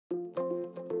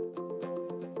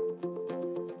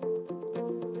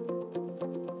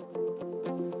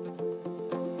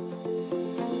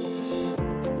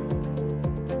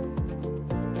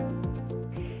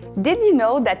Did you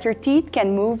know that your teeth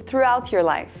can move throughout your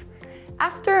life?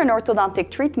 After an orthodontic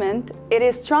treatment, it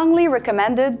is strongly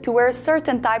recommended to wear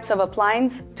certain types of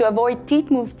appliances to avoid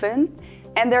teeth movement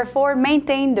and therefore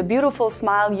maintain the beautiful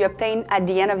smile you obtain at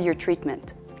the end of your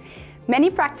treatment. Many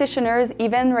practitioners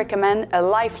even recommend a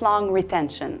lifelong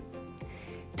retention.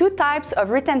 Two types of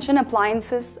retention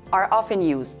appliances are often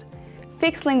used: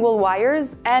 fixed lingual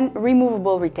wires and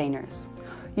removable retainers.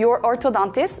 Your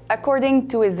orthodontist, according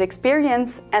to his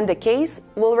experience and the case,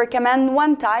 will recommend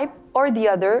one type or the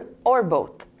other or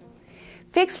both.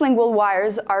 Fixed lingual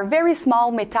wires are very small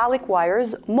metallic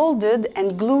wires molded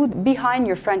and glued behind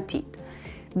your front teeth.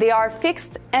 They are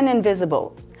fixed and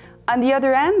invisible. On the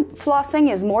other hand, flossing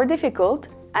is more difficult,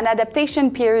 an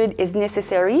adaptation period is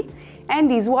necessary, and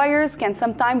these wires can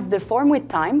sometimes deform with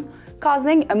time,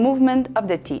 causing a movement of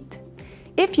the teeth.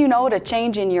 If you note a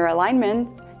change in your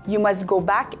alignment, you must go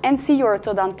back and see your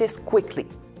orthodontist quickly.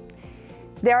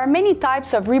 There are many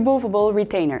types of removable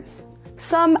retainers.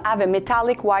 Some have a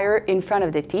metallic wire in front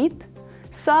of the teeth.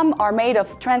 Some are made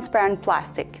of transparent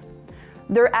plastic.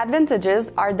 Their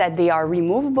advantages are that they are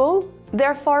removable,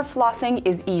 therefore flossing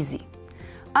is easy.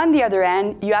 On the other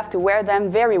hand, you have to wear them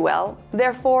very well,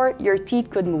 therefore your teeth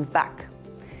could move back.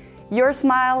 Your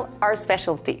smile, our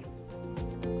specialty.